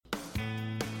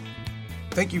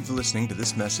Thank you for listening to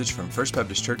this message from First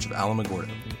Baptist Church of Alamogordo.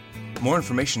 More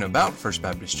information about First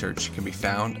Baptist Church can be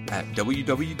found at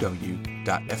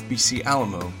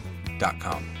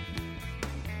www.fbcalamo.com.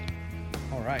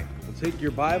 All right, well, take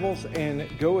your Bibles and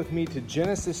go with me to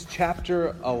Genesis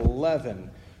chapter 11.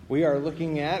 We are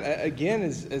looking at, again,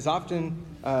 as often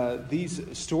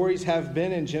these stories have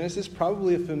been in Genesis,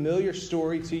 probably a familiar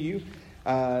story to you,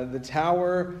 the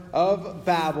Tower of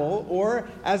Babel, or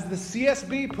as the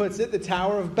CSB puts it, the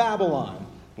Tower of Babylon.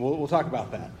 We'll talk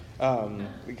about that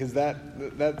because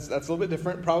that's a little bit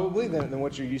different probably than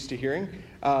what you're used to hearing,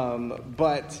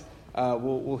 but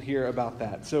we'll hear about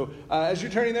that. So as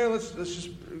you're turning there, let's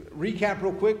just recap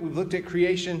real quick. We've looked at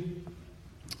creation.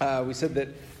 We said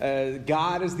that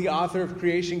God, as the author of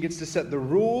creation, gets to set the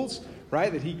rules,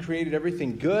 right? That He created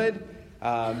everything good.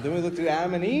 Then we looked at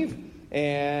Adam and Eve.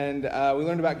 And we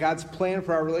learned about God's plan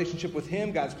for our relationship with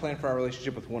Him, God's plan for our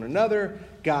relationship with one another,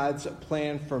 God's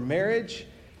plan for marriage.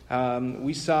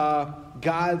 We saw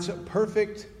God's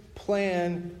perfect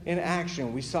plan in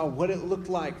action. We saw what it looked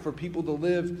like for people to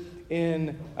live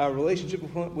in a relationship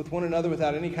with one another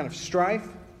without any kind of strife,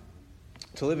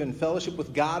 to live in fellowship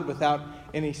with God without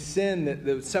any sin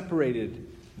that separated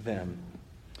them.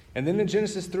 And then in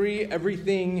Genesis 3,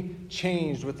 everything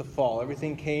changed with the fall.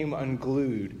 Everything came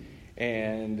unglued.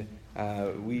 And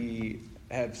we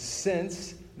have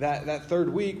since that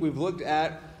third week, we've looked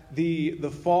at the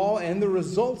fall and the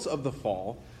results of the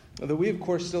fall that we, of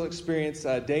course, still experience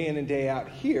day in and day out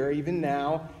here, even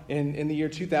now in the year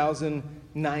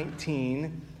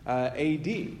 2019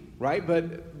 AD, right?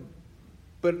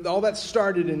 But all that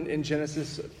started in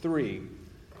Genesis 3.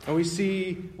 And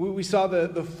we saw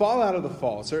the fallout of the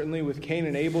fall, certainly with Cain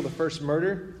and Abel, the first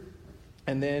murder.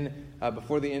 And then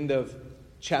before the end of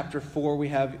Chapter 4, we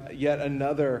have yet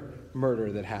another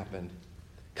murder that happened.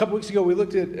 A couple weeks ago, we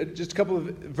looked at just a couple of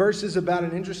verses about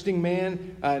an interesting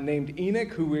man named Enoch,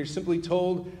 who we were simply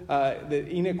told that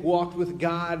Enoch walked with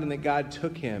God and that God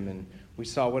took him. And we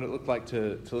saw what it looked like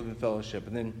to live in fellowship.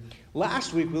 And then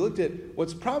last week, we looked at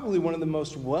what's probably one of the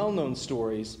most well-known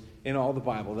stories in all the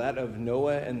Bible, that of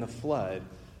Noah and the flood,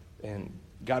 and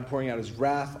God pouring out His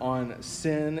wrath on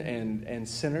sin and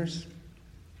sinners.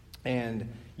 And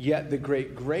yet the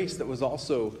great grace that was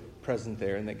also present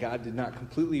there, and that God did not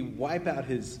completely wipe out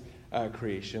His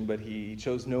creation, but He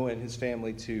chose Noah and his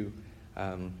family to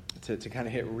kind of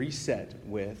hit reset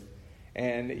with.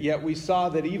 And yet we saw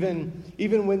that even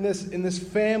when in this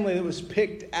family that was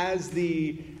picked as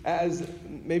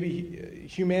maybe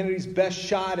humanity's best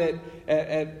shot at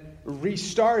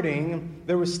restarting,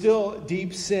 there was still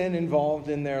deep sin involved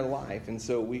in their life. And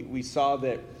so we saw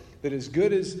that as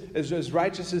good as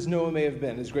righteous as Noah may have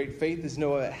been, as great faith as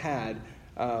Noah had,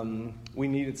 we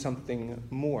needed something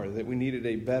more, that we needed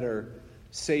a better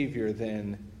Savior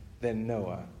than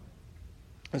Noah.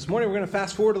 This morning we're going to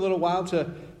fast forward a little while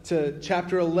to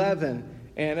chapter 11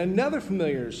 and another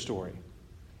familiar story.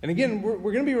 And again, we're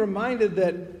going to be reminded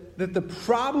that the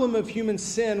problem of human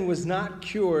sin was not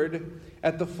cured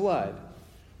at the flood.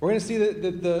 We're going to see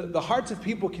that the hearts of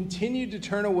people continued to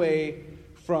turn away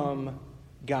from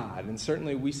God. And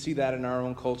certainly we see that in our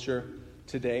own culture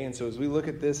today. And so as we look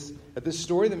at this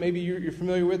story that maybe you're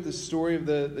familiar with, the story of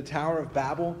the Tower of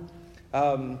Babel,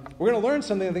 we're going to learn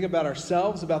something, I think, about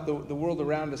ourselves, about the world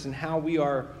around us, and how we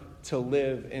are to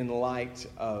live in light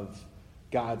of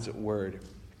God's word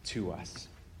to us.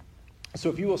 So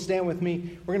if you will stand with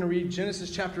me, we're going to read Genesis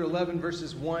chapter 11,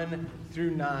 verses 1 through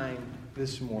 9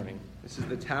 this morning. This is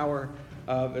the Tower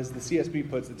of, as the CSB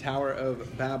puts, the Tower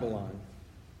of Babylon.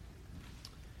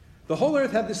 The whole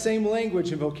earth had the same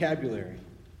language and vocabulary.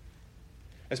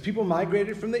 As people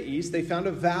migrated from the east, they found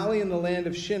a valley in the land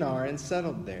of Shinar and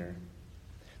settled there.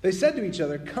 They said to each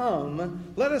other,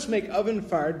 "Come, let us make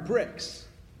oven-fired bricks."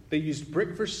 They used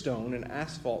brick for stone and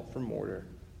asphalt for mortar.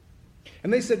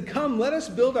 And they said, "Come, let us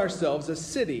build ourselves a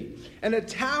city and a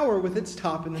tower with its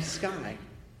top in the sky.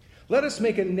 Let us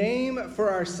make a name for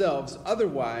ourselves,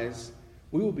 otherwise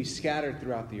we will be scattered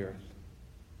throughout the earth."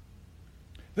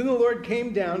 Then the Lord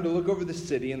came down to look over the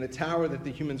city and the tower that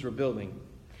the humans were building.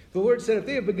 The Lord said, "If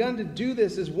they have begun to do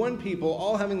this as one people,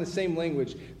 all having the same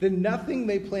language, then nothing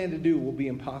they plan to do will be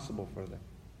impossible for them.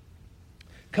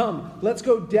 Come, let's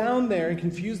go down there and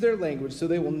confuse their language so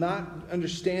they will not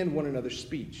understand one another's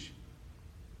speech."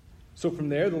 So from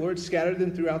there, the Lord scattered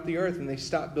them throughout the earth, and they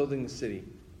stopped building the city.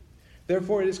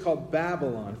 Therefore it is called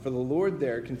Babylon, for the Lord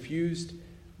there confused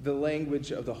the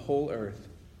language of the whole earth.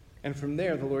 And from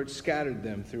there, the Lord scattered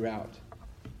them throughout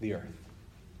the earth.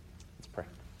 Let's pray.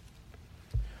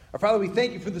 Our Father, we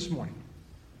thank you for this morning.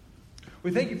 We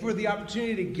thank you for the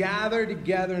opportunity to gather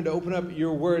together and to open up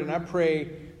your word. And I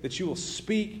pray that you will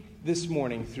speak this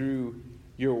morning through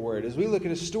your word. As we look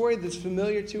at a story that's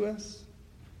familiar to us,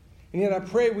 and yet I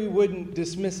pray we wouldn't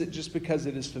dismiss it just because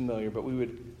it is familiar, but we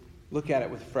would look at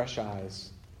it with fresh eyes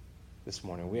this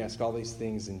morning. We ask all these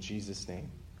things in Jesus' name.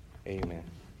 Amen.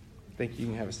 Thank you.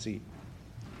 You can have a seat.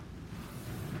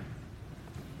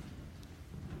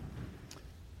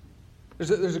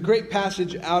 There's a great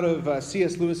passage out of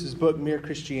C.S. Lewis's book, Mere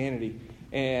Christianity.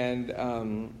 And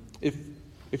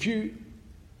if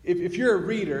you're a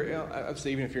reader, I'd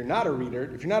say even if you're not a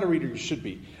reader, you should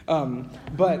be.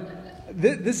 But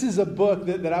this is a book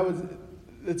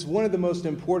that's one of the most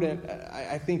important,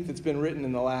 I think, that's been written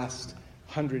in the last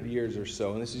 100 years or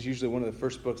so. And this is usually one of the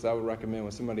first books I would recommend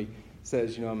when somebody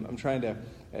says, I'm trying to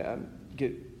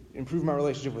improve my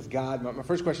relationship with God. My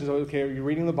first question is always, okay, are you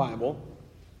reading the Bible?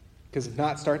 Because if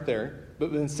not, start there.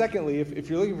 But then secondly, if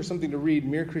you're looking for something to read,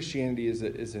 Mere Christianity is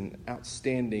an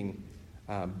outstanding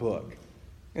book.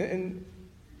 And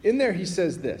in there he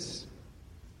says this.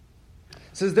 He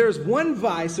says, there is one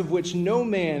vice of which no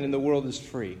man in the world is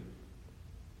free,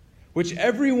 which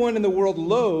everyone in the world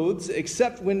loathes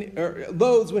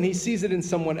when he sees it in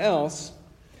someone else,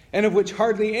 and of which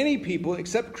hardly any people,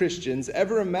 except Christians,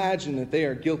 ever imagine that they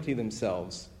are guilty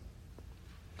themselves.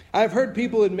 I have heard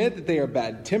people admit that they are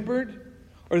bad-tempered,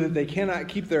 or that they cannot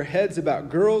keep their heads about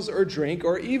girls or drink,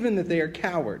 or even that they are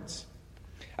cowards.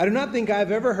 I do not think I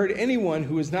have ever heard anyone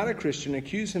who is not a Christian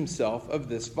accuse himself of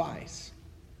this vice.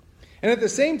 And at the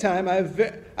same time, I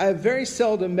have very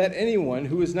seldom met anyone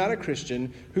who is not a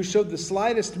Christian who showed the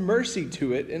slightest mercy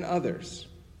to it in others.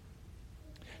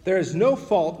 There is no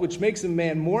fault which makes a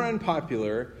man more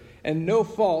unpopular, and no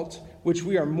fault which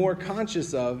we are more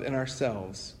conscious of in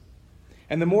ourselves.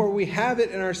 And the more we have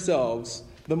it in ourselves,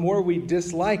 the more we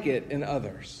dislike it in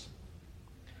others.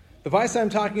 The vice I'm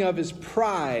talking of is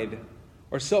pride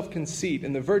or self-conceit,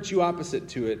 and the virtue opposite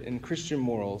to it in Christian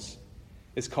morals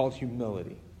is called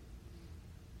humility.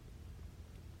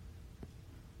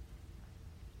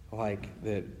 Like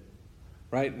that,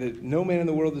 right? That no man in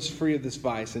the world is free of this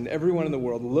vice, and everyone in the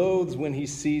world loathes when he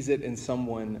sees it in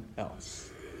someone else.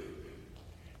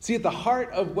 See, at the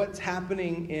heart of what's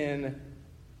happening in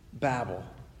Babel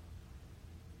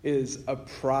is a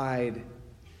pride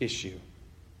issue.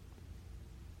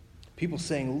 People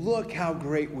saying, look how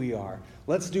great we are.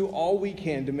 Let's do all we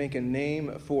can to make a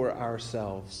name for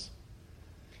ourselves.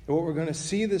 And what we're going to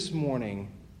see this morning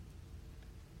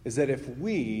is that if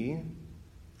we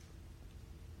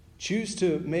choose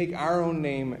to make our own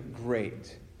name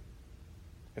great,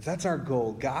 if that's our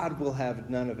goal, God will have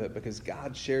none of it, because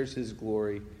God shares his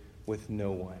glory with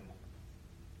no one.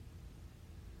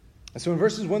 And so in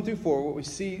verses 1 through 4, what we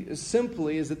see is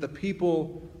that the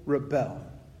people rebel.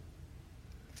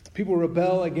 People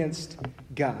rebel against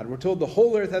God. We're told the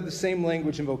whole earth had the same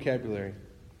language and vocabulary.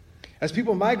 As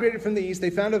people migrated from the east, they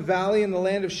found a valley in the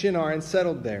land of Shinar and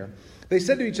settled there. They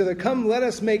said to each other, come, let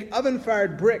us make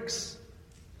oven-fired bricks.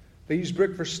 They used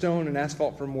brick for stone and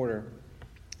asphalt for mortar.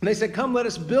 And they said, come, let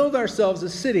us build ourselves a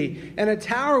city and a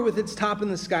tower with its top in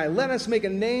the sky. Let us make a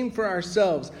name for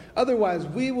ourselves. Otherwise,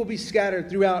 we will be scattered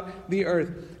throughout the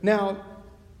earth. Now,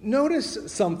 notice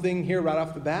something here right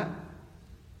off the bat.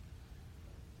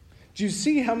 Do you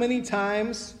see how many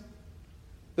times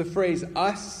the phrase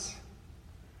us,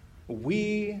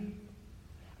 we,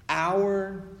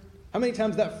 our, how many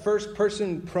times that first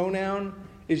person pronoun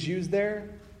is used there?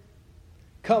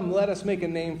 Come, let us make a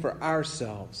name for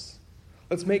ourselves.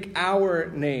 Let's make our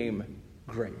name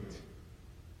great.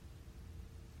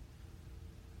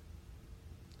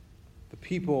 The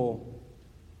people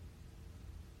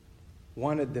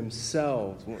wanted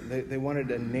themselves. They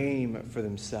wanted a name for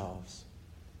themselves.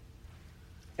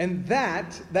 And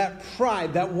that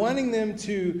pride, that wanting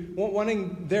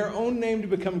their own name to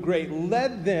become great,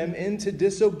 led them into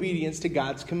disobedience to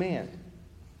God's command.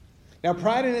 Now,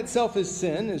 pride in itself is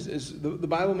sin, as the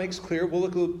Bible makes clear. We'll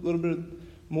look a little bit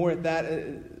more at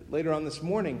that later on this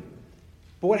morning.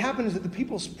 But what happened is that the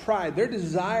people's pride, their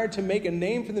desire to make a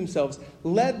name for themselves,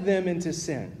 led them into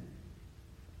sin.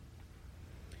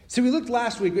 So we looked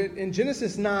last week in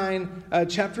Genesis 9,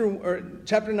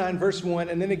 chapter 9, verse 1,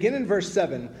 and then again in verse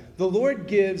 7, the Lord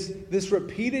gives this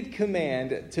repeated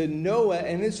command to Noah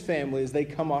and his family as they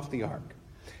come off the ark.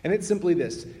 And it's simply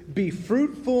this: be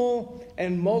fruitful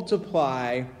and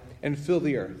multiply and fill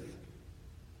the earth.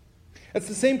 That's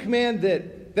the same command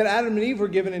that Adam and Eve were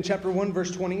given in chapter 1,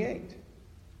 verse 28.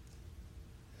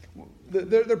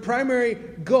 Their primary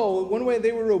goal, one way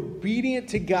they were obedient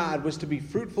to God, was to be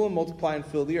fruitful and multiply and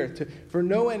fill the earth. For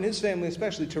Noah and his family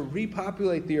especially, to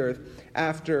repopulate the earth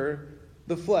after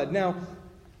the flood. Now,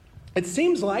 it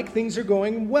seems like things are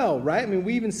going well, right? I mean,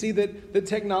 we even see that the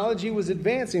technology was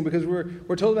advancing because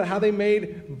we're told about how they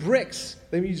made bricks.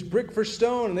 They used brick for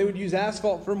stone, and they would use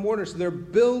asphalt for mortar. So they're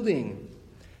building.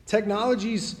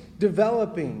 Technology's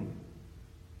developing.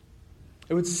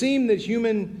 It would seem that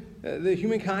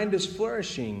humankind is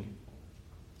flourishing.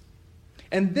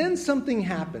 And then something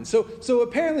happened. So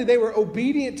apparently they were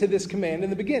obedient to this command in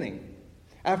the beginning,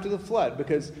 after the flood,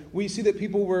 because we see that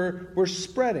people were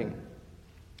spreading.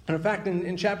 And in fact,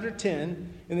 in chapter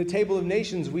 10, in the Table of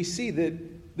Nations, we see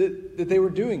that they were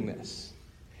doing this.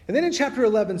 And then in chapter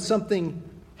 11, something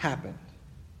happened.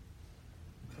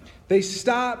 They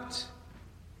stopped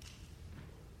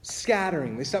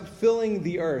scattering. They stopped filling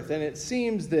the earth. And it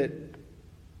seems that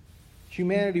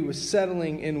humanity was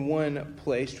settling in one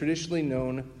place, traditionally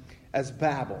known as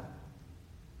Babel.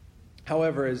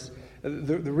 However, as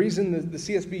the reason the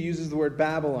CSB uses the word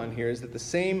Babylon here is that the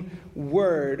same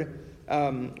word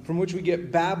from which we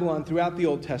get Babylon throughout the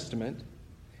Old Testament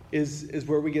is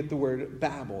where we get the word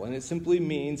Babel. And it simply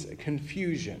means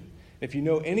confusion. If you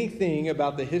know anything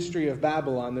about the history of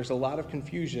Babylon, there's a lot of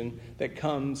confusion that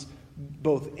comes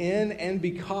both in and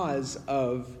because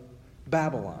of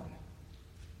Babylon.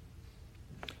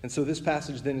 And so this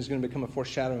passage then is going to become a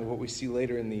foreshadowing of what we see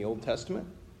later in the Old Testament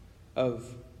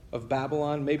of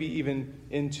Babylon, maybe even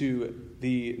into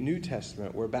the New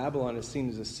Testament, where Babylon is seen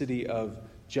as a city of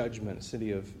judgment, a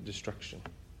city of destruction.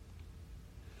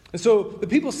 And so the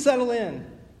people settle in.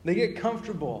 They get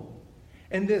comfortable.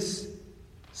 And this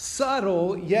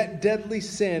subtle yet deadly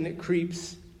sin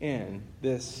creeps in,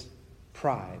 this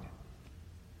pride.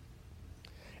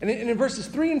 And in verses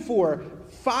 3 and 4,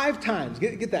 5 times,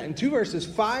 get that, in 2 verses,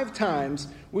 5 times,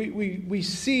 we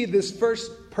see this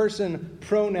first person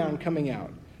pronoun coming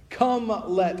out. Come,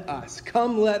 let us.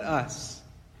 Come, let us.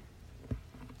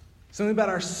 Something about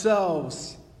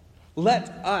ourselves. Let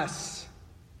us.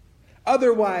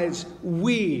 Otherwise,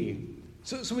 we.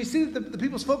 So we see that the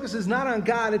people's focus is not on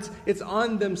God, it's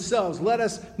on themselves. Let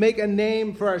us make a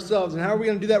name for ourselves. And how are we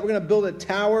going to do that? We're going to build a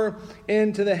tower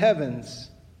into the heavens.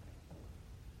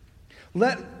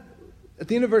 At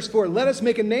the end of verse 4, let us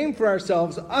make a name for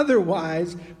ourselves,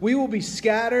 otherwise we will be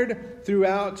scattered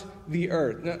throughout the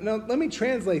earth. Now, let me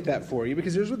translate that for you,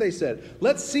 because here's what they said.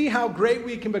 Let's see how great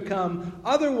we can become,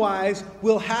 otherwise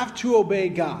we'll have to obey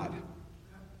God.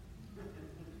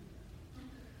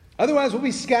 Otherwise we'll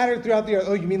be scattered throughout the earth.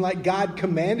 Oh, you mean like God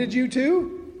commanded you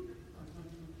to?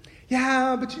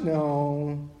 Yeah, but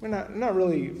we're not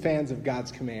really fans of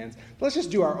God's commands. Let's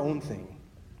just do our own thing.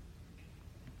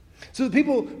 So the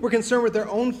people were concerned with their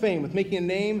own fame, with making a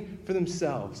name for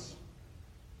themselves.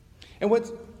 And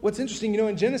what's interesting,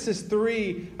 in Genesis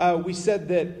 3, we said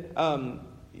that,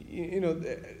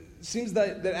 it seems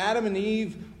that Adam and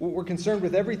Eve were concerned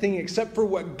with everything except for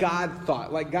what God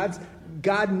thought. Like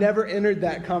God never entered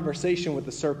that conversation with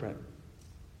the serpent.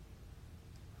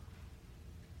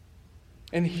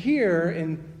 And here,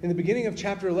 in the beginning of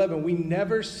chapter 11, we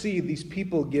never see these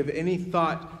people give any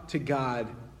thought to God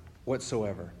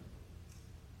whatsoever.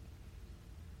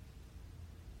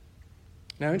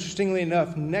 Now, interestingly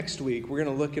enough, next week we're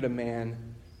going to look at a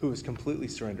man who was completely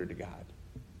surrendered to God.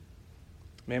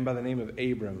 A man by the name of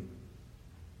Abram,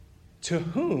 to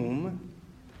whom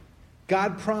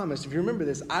God promised, if you remember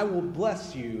this, I will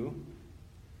bless you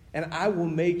and I will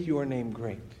make your name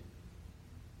great.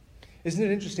 Isn't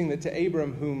it interesting that to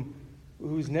Abram,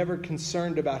 who's never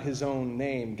concerned about his own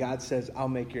name, God says, I'll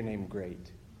make your name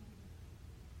great.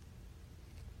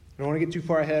 I don't want to get too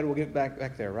far ahead. We'll get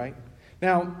back there, right?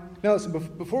 Now listen,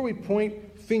 before we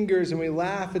point fingers and we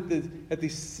laugh at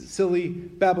these silly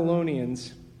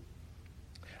Babylonians,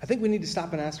 I think we need to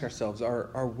stop and ask ourselves,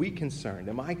 are we concerned?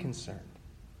 Am I concerned?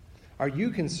 Are you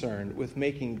concerned with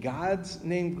making God's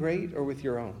name great or with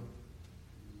your own?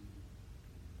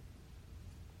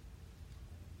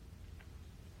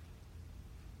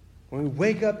 When we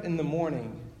wake up in the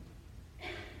morning,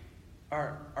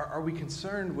 are we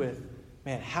concerned with,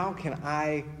 man, how can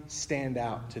I stand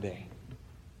out today?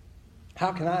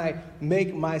 How can I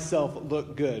make myself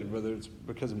look good? Whether it's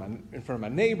because in front of my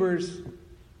neighbors,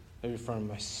 maybe in front of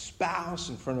my spouse,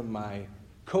 in front of my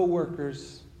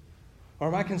coworkers, or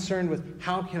am I concerned with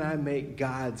how can I make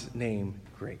God's name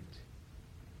great?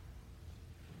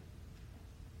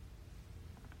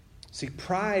 See,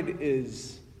 pride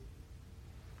is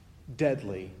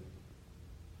deadly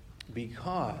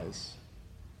because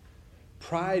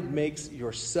pride makes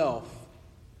yourself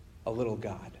a little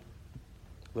God.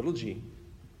 Little g.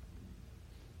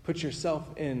 Put yourself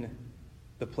in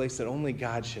the place that only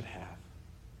God should have.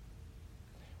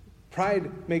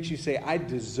 Pride makes you say, I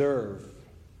deserve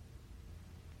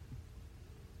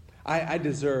I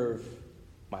deserve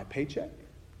my paycheck.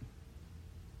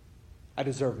 I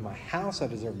deserve my house. I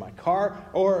deserve my car.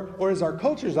 Or as our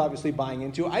culture is obviously buying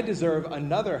into, I deserve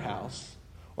another house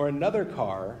or another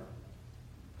car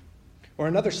or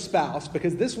another spouse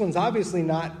because this one's obviously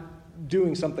not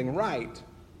doing something right.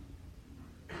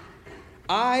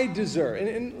 I deserve.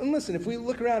 And listen, if we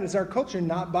look around, is our culture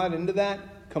not bought into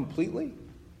that completely?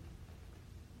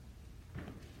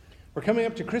 We're coming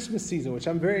up to Christmas season, which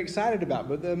I'm very excited about,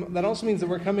 but that also means that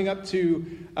we're coming up to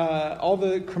all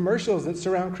the commercials that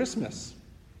surround Christmas.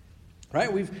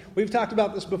 Right? We've talked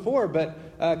about this before, but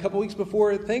a couple weeks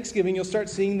before Thanksgiving, you'll start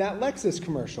seeing that Lexus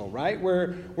commercial, right?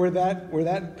 Where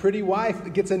that pretty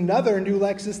wife gets another new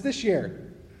Lexus this year.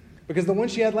 Because the one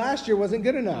she had last year wasn't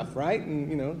good enough, right?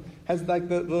 And, has like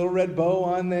the little red bow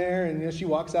on there. And, she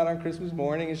walks out on Christmas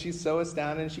morning and she's so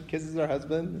astounded and she kisses her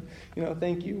husband.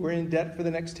 Thank you. We're in debt for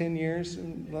the next 10 years.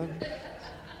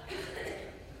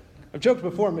 I've joked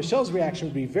before, Michelle's reaction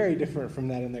would be very different from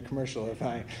that in the commercial if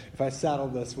I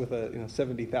saddled us with a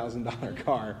 $70,000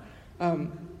 car.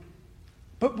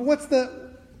 But what's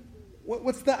the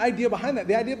idea behind that?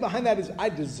 The idea behind that is I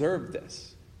deserve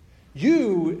this.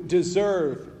 You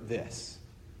deserve this,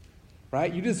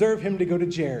 right? You deserve him to go to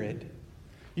Jared.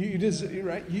 You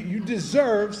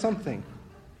deserve something.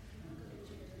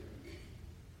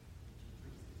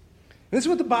 And this is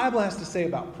what the Bible has to say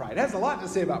about pride. It has a lot to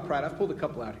say about pride. I've pulled a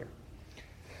couple out here.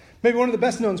 Maybe one of the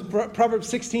best known is Proverbs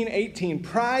 16:18.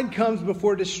 Pride comes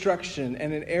before destruction,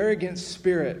 and an arrogant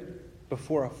spirit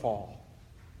before a fall.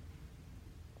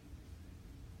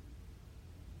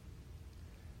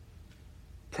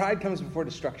 Pride comes before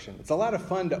destruction. It's a lot of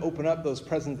fun to open up those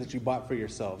presents that you bought for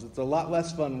yourselves. It's a lot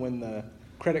less fun when the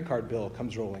credit card bill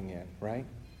comes rolling in, right?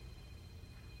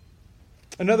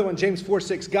 Another one, James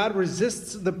 4:6. God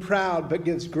resists the proud but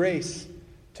gives grace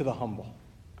to the humble.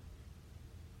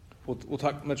 We'll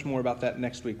talk much more about that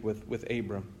next week with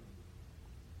Abram.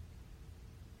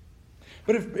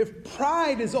 But if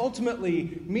pride is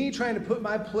ultimately me trying to put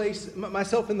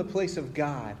myself in the place of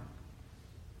God,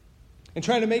 and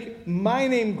trying to make my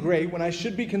name great when I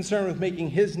should be concerned with making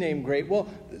his name great. Well,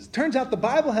 it turns out the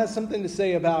Bible has something to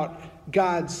say about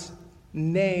God's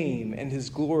name and his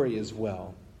glory as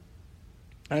well.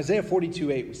 In Isaiah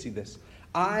 42:8, we see this.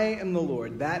 I am the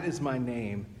Lord, that is my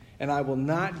name, and I will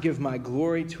not give my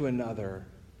glory to another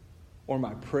or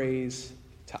my praise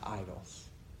to idols.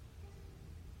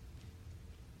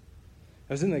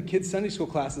 I was in the kids' Sunday school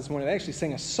class this morning. They actually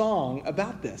sang a song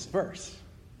about this verse.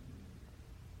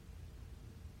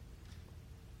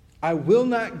 I will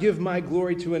not give my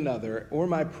glory to another or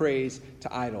my praise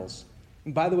to idols.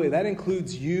 And by the way, that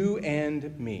includes you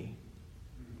and me.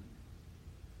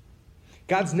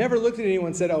 God's never looked at anyone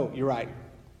and said, oh, you're right.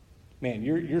 Man,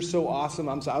 you're so awesome.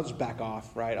 I'll just back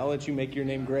off, right? I'll let you make your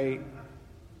name great.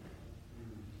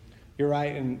 You're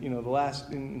right. And,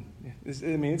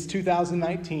 it's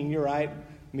 2019. You're right.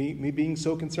 Me being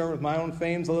so concerned with my own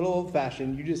fame's a little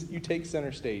old-fashioned. You take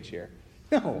center stage here.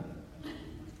 No.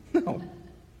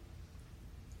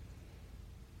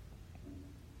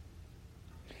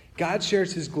 God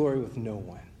shares his glory with no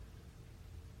one.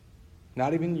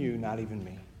 Not even you, not even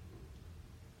me.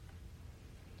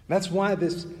 That's why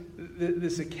this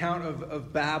account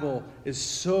of Babel is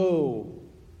so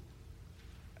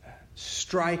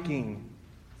striking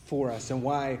for us, and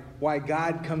why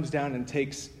God comes down and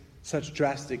takes such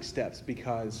drastic steps,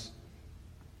 because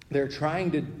they're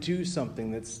trying to do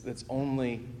something that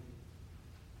only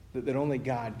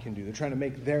God can do. They're trying to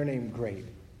make their name great.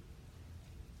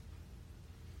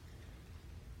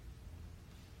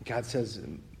 God says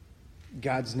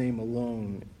God's name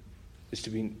alone is to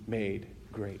be made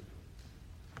great.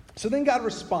 So then God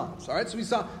responds. All right, so we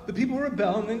saw the people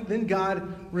rebel, and then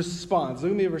God responds.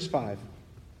 Look at me at verse 5.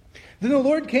 Then the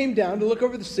Lord came down to look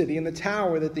over the city and the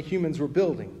tower that the humans were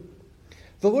building.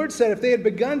 The Lord said, if they had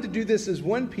begun to do this as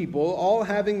one people, all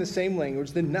having the same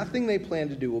language, then nothing they plan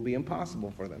to do will be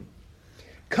impossible for them.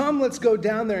 Come, let's go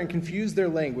down there and confuse their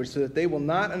language so that they will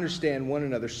not understand one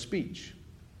another's speech.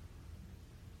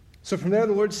 So from there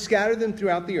the Lord scattered them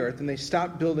throughout the earth, and they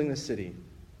stopped building the city.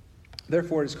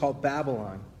 Therefore it is called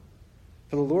Babylon.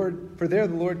 For there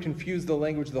the Lord confused the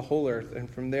language of the whole earth, and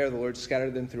from there the Lord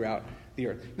scattered them throughout the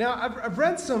earth. Now I've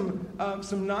read some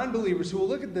non-believers who will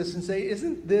look at this and say,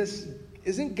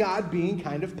 isn't God being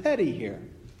kind of petty here?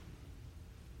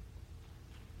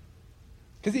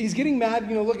 Because he's getting mad,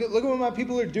 look at what my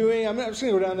people are doing. I'm just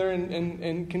going to go down there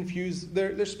and confuse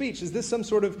their speech. Is this some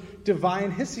sort of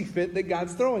divine hissy fit that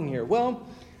God's throwing here? Well,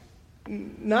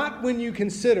 not when you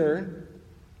consider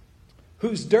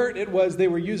whose dirt it was they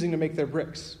were using to make their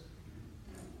bricks.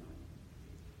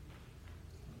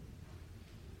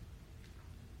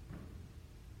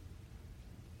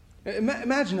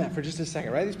 Imagine that for just a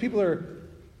second, right? These people are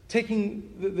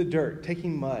taking the dirt,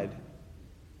 taking mud,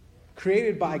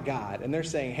 created by God, and they're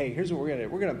saying, hey, here's what we're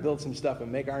going to build some stuff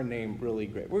and make our name really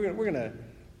great. We're going to,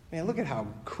 man, look at how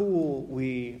cool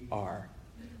we are.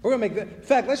 We're going to make in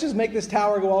fact, let's just make this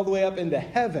tower go all the way up into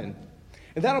heaven.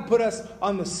 And that'll put us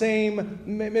on the same,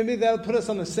 maybe that'll put us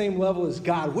on the same level as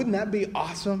God. Wouldn't that be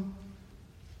awesome?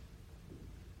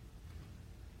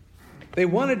 They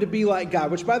wanted to be like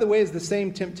God, which, by the way, is the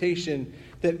same temptation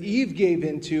that Eve gave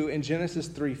into in Genesis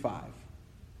 3:5,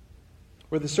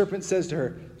 where the serpent says to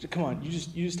her, come on, you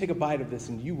just take a bite of this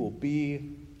and you will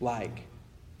be like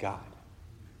God.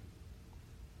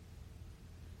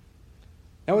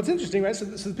 Now, what's interesting, right? So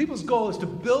the people's goal is to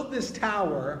build this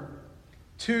tower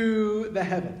to the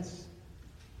heavens.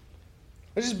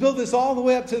 Let's just build this all the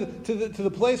way up to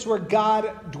the place where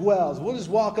God dwells. We'll just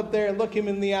walk up there and look him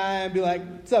in the eye and be like,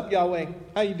 what's up, Yahweh?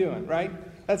 How you doing, right?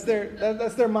 That's their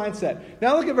mindset.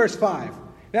 Now look at verse 5.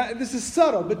 Now this is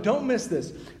subtle, but don't miss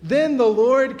this. Then the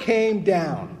Lord came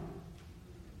down.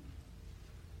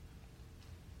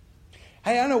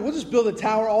 Hey, I know, we'll just build a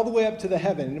tower all the way up to the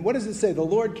heaven. And what does it say? The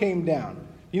Lord came down.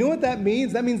 You know what that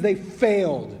means? That means they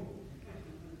failed.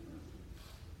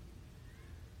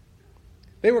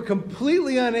 They were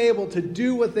completely unable to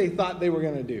do what they thought they were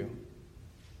going to do.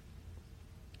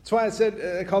 That's why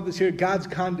I called this here God's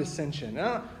condescension.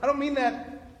 I don't mean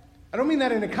that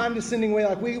in a condescending way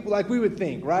like we would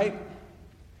think, right?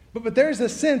 But there's a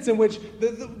sense in which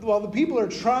while the people are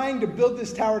trying to build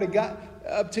this tower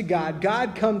up to God,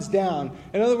 God comes down.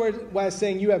 In other words, by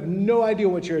saying you have no idea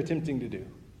what you're attempting to do.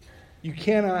 You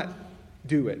cannot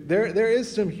do it. There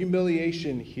is some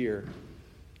humiliation here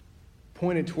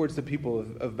pointed towards the people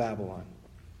of Babylon.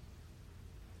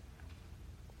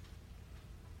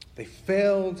 They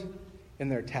failed in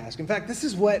their task. In fact, this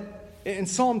is what, in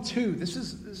Psalm 2, this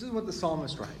is what the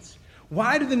psalmist writes.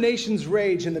 Why do the nations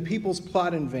rage and the peoples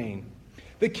plot in vain?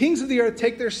 The kings of the earth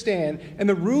take their stand, and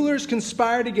the rulers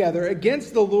conspire together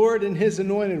against the Lord and his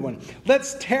anointed one.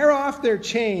 Let's tear off their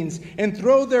chains and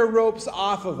throw their ropes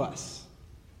off of us.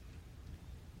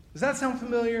 Does that sound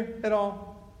familiar at all?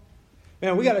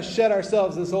 Man, we got to shed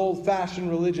ourselves this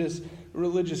old-fashioned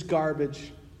religious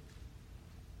garbage.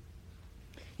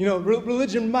 You know,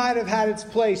 religion might have had its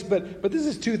place, but this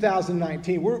is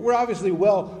 2019. We're obviously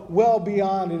well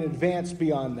beyond and advanced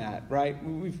beyond that, right?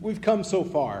 We've come so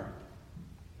far.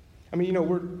 I mean, you know,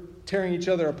 we're tearing each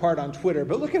other apart on Twitter,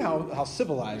 but look at how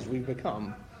civilized we've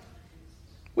become.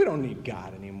 We don't need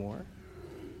God anymore.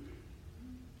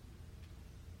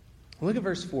 Look at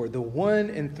verse 4. The one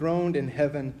enthroned in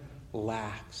heaven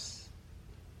laughs.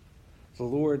 The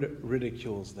Lord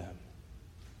ridicules them.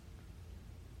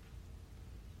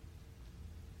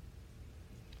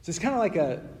 So it's kind of like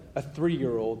a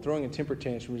 3-year-old throwing a temper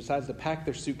tantrum who decides to pack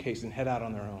their suitcase and head out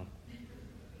on their own.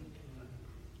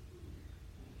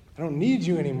 I don't need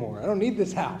you anymore. I don't need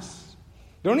this house.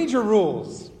 I don't need your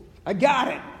rules. I got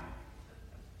it.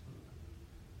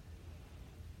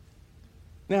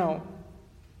 Now,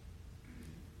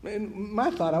 in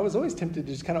my thought, I was always tempted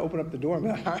to just kind of open up the door and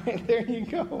be like, all right, there you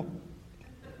go.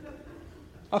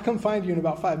 I'll come find you in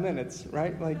about 5 minutes,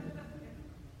 right? Like,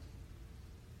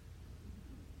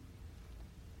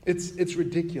 it's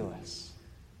ridiculous.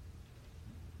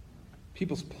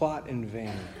 People's plot in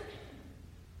vain.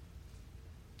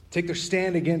 Take their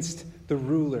stand against the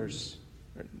rulers.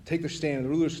 Take their stand. The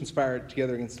rulers conspire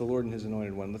together against the Lord and his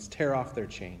anointed one. Let's tear off their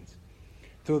chains.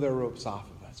 Throw their ropes off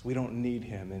of us. We don't need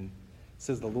him. And it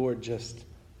says the Lord just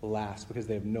laughs because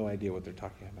they have no idea what they're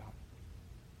talking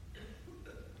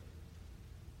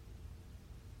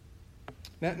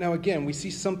about. Now again, we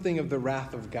see something of the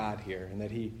wrath of God here, and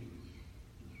that he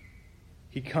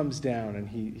comes down and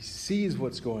he sees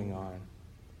what's going on.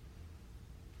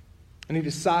 And he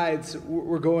decides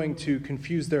we're going to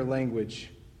confuse their language.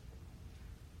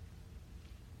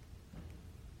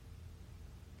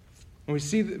 And we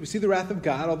see the wrath of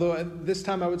God, although at this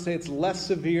time I would say it's less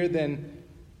severe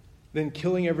than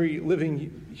killing every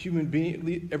living human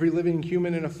being, every living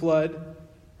human in a flood,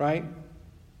 right?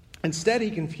 Instead,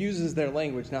 he confuses their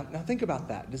language. Now think about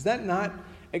that. Does that not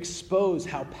expose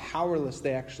how powerless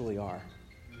they actually are?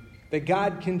 That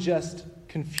God can just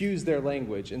confuse their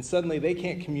language and suddenly they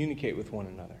can't communicate with one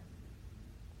another.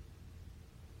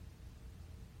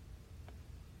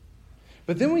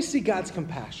 But then we see God's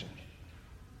compassion.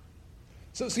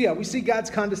 So yeah, we see God's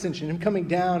condescension, him coming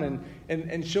down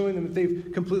and showing them that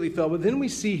they've completely failed. But then we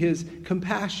see his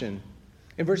compassion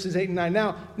in verses 8 and 9.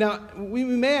 Now we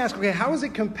may ask, okay, how is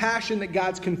it compassion that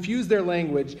God's confused their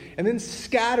language and then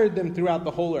scattered them throughout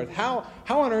the whole earth? How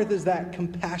on earth is that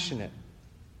compassionate?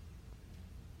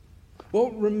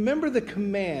 Well, remember the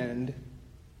command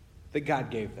that God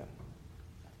gave them.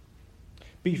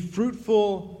 Be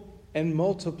fruitful and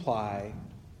multiply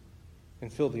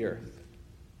and fill the earth.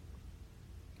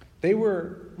 They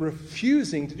were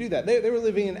refusing to do that. They were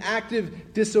living in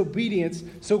active disobedience,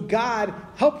 so God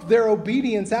helped their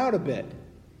obedience out a bit.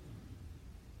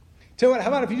 Tell you what, how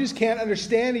about if you just can't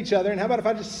understand each other, and how about if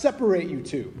I just separate you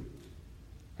two?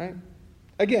 Right?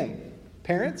 Again,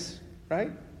 parents,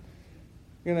 right?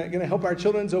 We're going to help our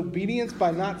children's obedience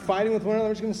by not fighting with one another.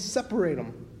 We're just going to separate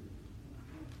them.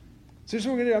 So here's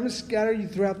what we're going to do. I'm going to scatter you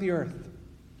throughout the earth.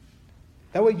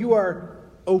 That way you are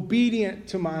obedient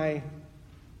to my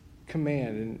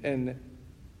command and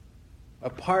a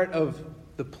part of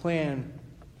the plan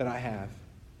that I have.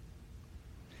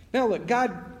 Now look,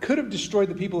 God could have destroyed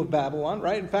the people of Babylon,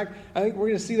 right? In fact, I think we're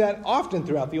going to see that often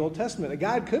throughout the Old Testament. That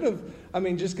God could have,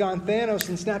 just gone Thanos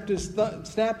and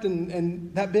snapped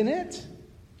and that been it.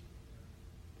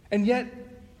 And yet,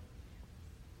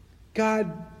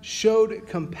 God showed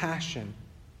compassion.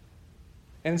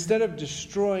 And instead of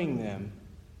destroying them,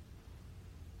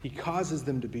 He causes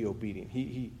them to be obedient.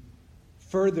 He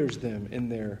furthers them in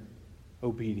their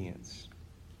obedience.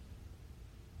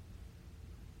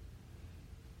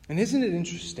 And isn't it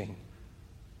interesting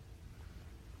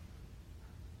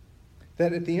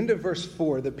that at the end of verse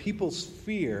 4, the people's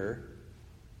fear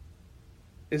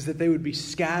is that they would be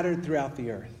scattered throughout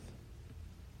the earth.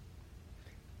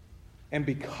 And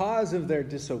because of their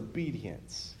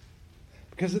disobedience,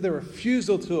 because of their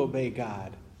refusal to obey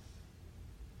God,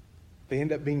 they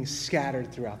end up being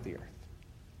scattered throughout the earth.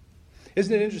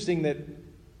 Isn't it interesting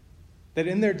that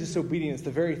in their disobedience,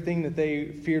 the very thing that they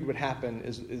feared would happen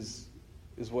is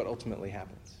what ultimately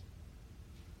happens?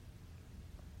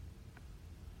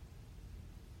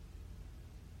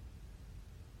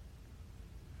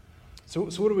 So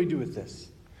what do we do with this?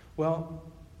 Well,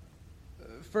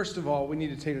 first of all, we need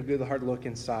to take a good hard look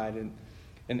inside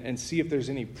and see if there's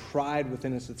any pride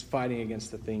within us that's fighting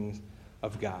against the things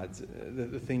of God,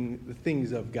 the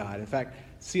things of God. In fact,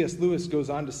 C.S. Lewis goes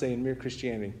on to say in Mere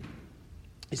Christianity,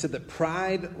 he said that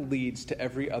pride leads to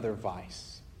every other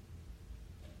vice.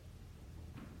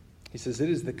 He says it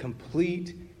is the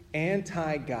complete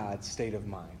anti-God state of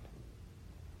mind.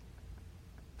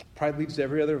 Pride leads to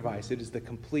every other vice. It is the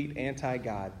complete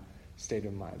anti-God state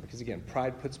of mind. Because again,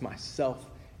 pride puts myself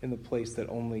in the place that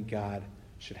only God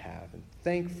should have. And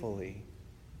thankfully,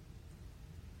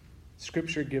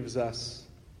 Scripture gives us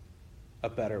a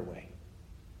better way.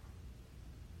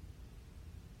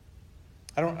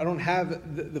 I don't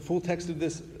have the full text of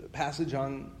this passage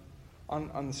on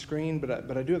the screen,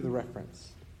 but I do have the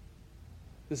reference.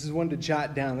 This is one to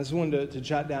jot down. This is one to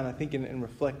jot down, I think, and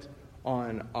reflect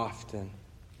on often.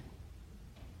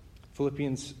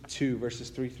 Philippians 2, verses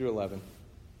 3 through 11.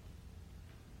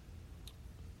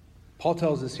 Paul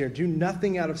tells us here, do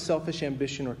nothing out of selfish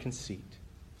ambition or conceit,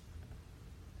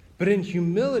 but in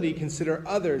humility consider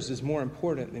others as more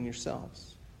important than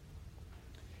yourselves.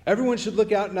 Everyone should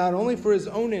look out not only for his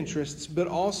own interests, but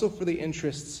also for the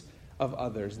interests of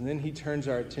others. And then he turns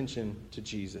our attention to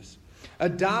Jesus.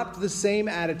 Adopt the same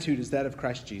attitude as that of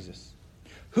Christ Jesus,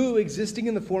 who, existing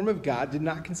in the form of God, did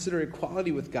not consider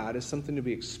equality with God as something to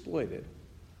be exploited.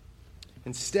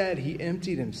 Instead, he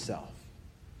emptied himself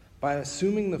by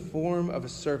assuming the form of a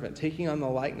servant, taking on the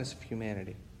likeness of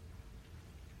humanity.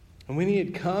 And when he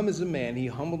had come as a man, he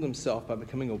humbled himself by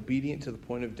becoming obedient to the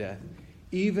point of death,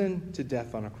 even to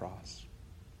death on a cross.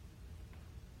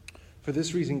 For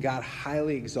this reason, God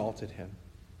highly exalted him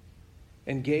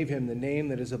and gave him the name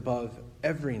that is above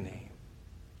every name,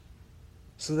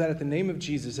 so that at the name of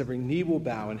Jesus, every knee will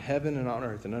bow in heaven and on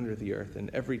earth and under the earth, and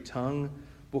every tongue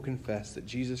will confess that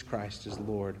Jesus Christ is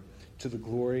Lord, to the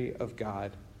glory of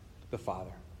God the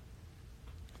Father.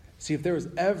 See, if there was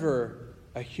ever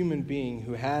a human being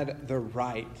who had the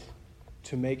right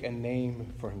to make a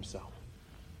name for himself,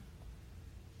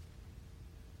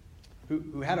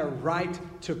 who had a right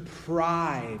to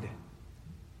pride,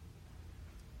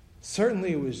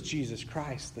 certainly it was Jesus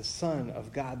Christ, the Son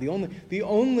of God, the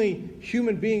only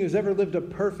human being who's ever lived a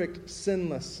perfect,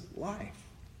 sinless life.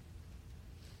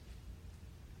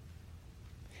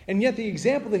 And yet the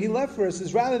example that he left for us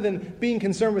is, rather than being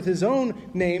concerned with his own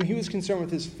name, he was concerned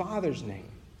with his Father's name.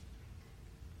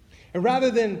 And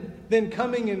rather than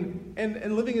coming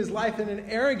and living his life in an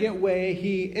arrogant way,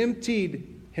 he emptied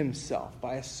himself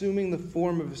by assuming the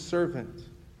form of a servant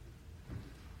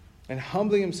and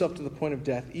humbling himself to the point of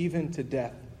death, even to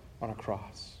death on a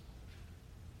cross.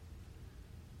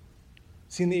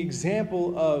 See, in the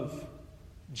example of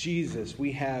Jesus,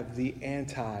 we have the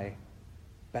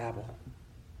anti-Babel.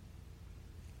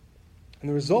 And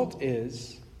the result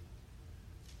is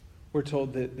we're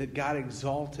told that God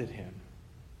exalted him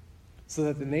so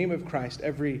that the name of Christ,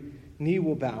 every knee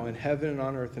will bow in heaven and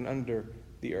on earth and under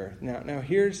the earth. Now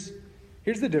here's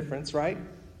the difference, right?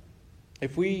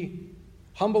 If we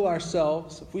humble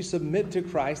ourselves, if we submit to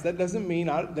Christ, that doesn't mean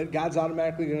that God's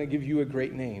automatically going to give you a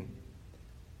great name.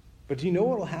 But do you know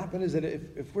what will happen is that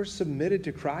if we're submitted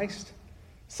to Christ,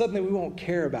 suddenly we won't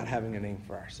care about having a name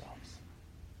for ourselves.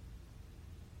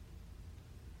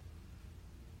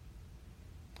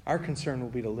 Our concern will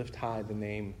be to lift high the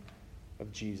name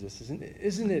of Jesus.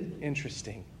 Isn't it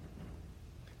interesting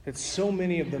that so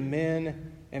many of the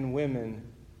men and women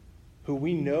who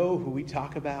we know, who we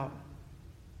talk about,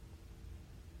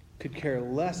 could have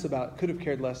cared less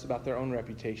about their own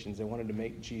reputations. They wanted to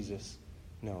make Jesus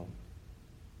known.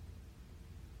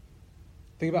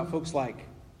 Think about folks like,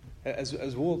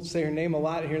 as we'll say her name a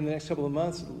lot here in the next couple of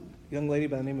months, a young lady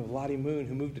by the name of Lottie Moon,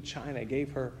 who moved to China,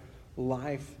 gave her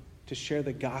life to share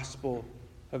the gospel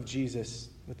of Jesus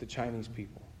with the Chinese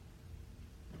people.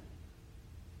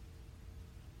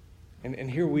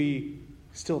 And here we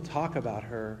still talk about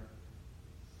her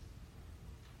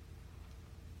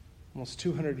almost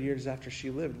 200 years after she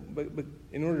lived. But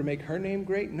in order to make her name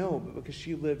great? No, but because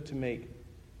she lived to make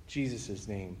Jesus'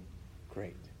 name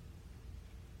great.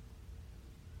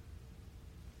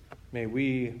 May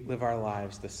we live our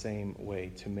lives the same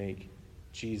way to make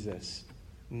Jesus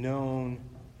known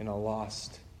in a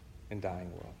lost and dying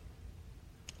world.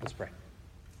 Let's pray.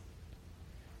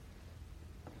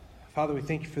 Father, we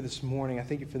thank you for this morning. I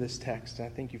thank you for this text. And I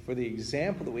thank you for the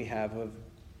example that we have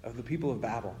of the people of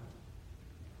Babel.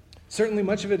 Certainly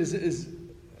much of it is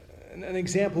an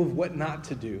example of what not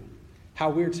to do, how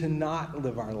we're to not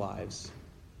live our lives.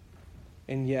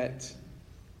 And yet,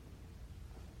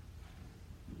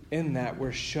 in that,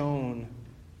 we're shown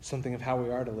something of how we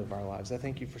are to live our lives. I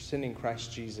thank you for sending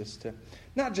Christ Jesus to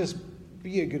not just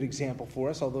be a good example for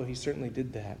us, although he certainly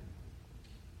did that,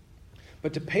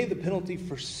 but to pay the penalty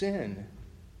for sin.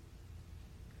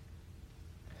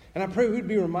 And I pray we'd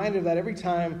be reminded of that every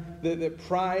time that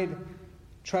pride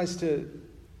tries to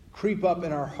creep up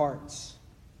in our hearts.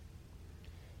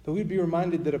 That we'd be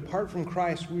reminded that apart from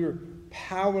Christ, we were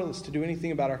powerless to do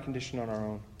anything about our condition on our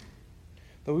own.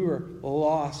 That we were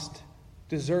lost,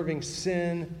 deserving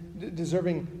sin,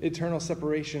 deserving eternal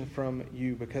separation from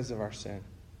you because of our sin.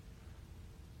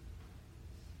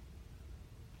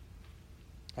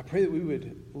 I pray that we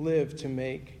would live to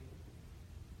make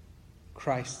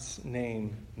Christ's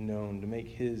name known, to make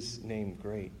his name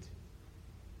great,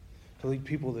 to lead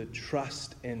people to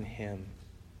trust in him.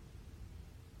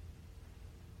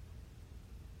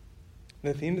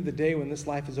 And at the end of the day, when this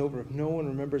life is over, if no one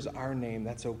remembers our name,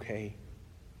 that's okay.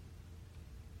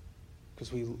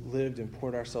 Because we lived and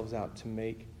poured ourselves out to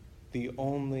make the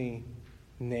only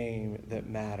name that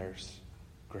matters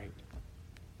great.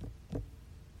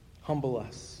 Humble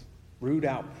us. Root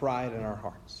out pride in our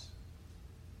hearts.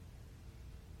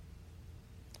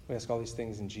 We ask all these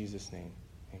things in Jesus' name.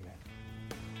 Amen.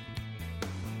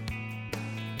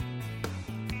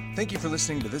 Thank you for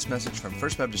listening to this message from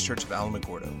First Baptist Church of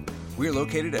Alamogordo. We are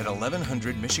located at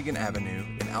 1100 Michigan Avenue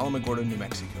in Alamogordo, New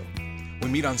Mexico. We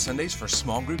meet on Sundays for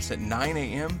small groups at 9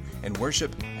 a.m. and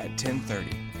worship at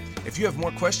 10:30. If you have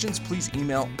more questions, please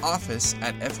email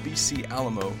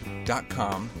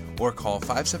office@fbcalamo.com or call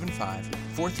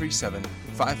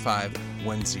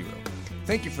 575-437-5510.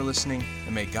 Thank you for listening,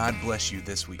 and may God bless you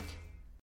this week.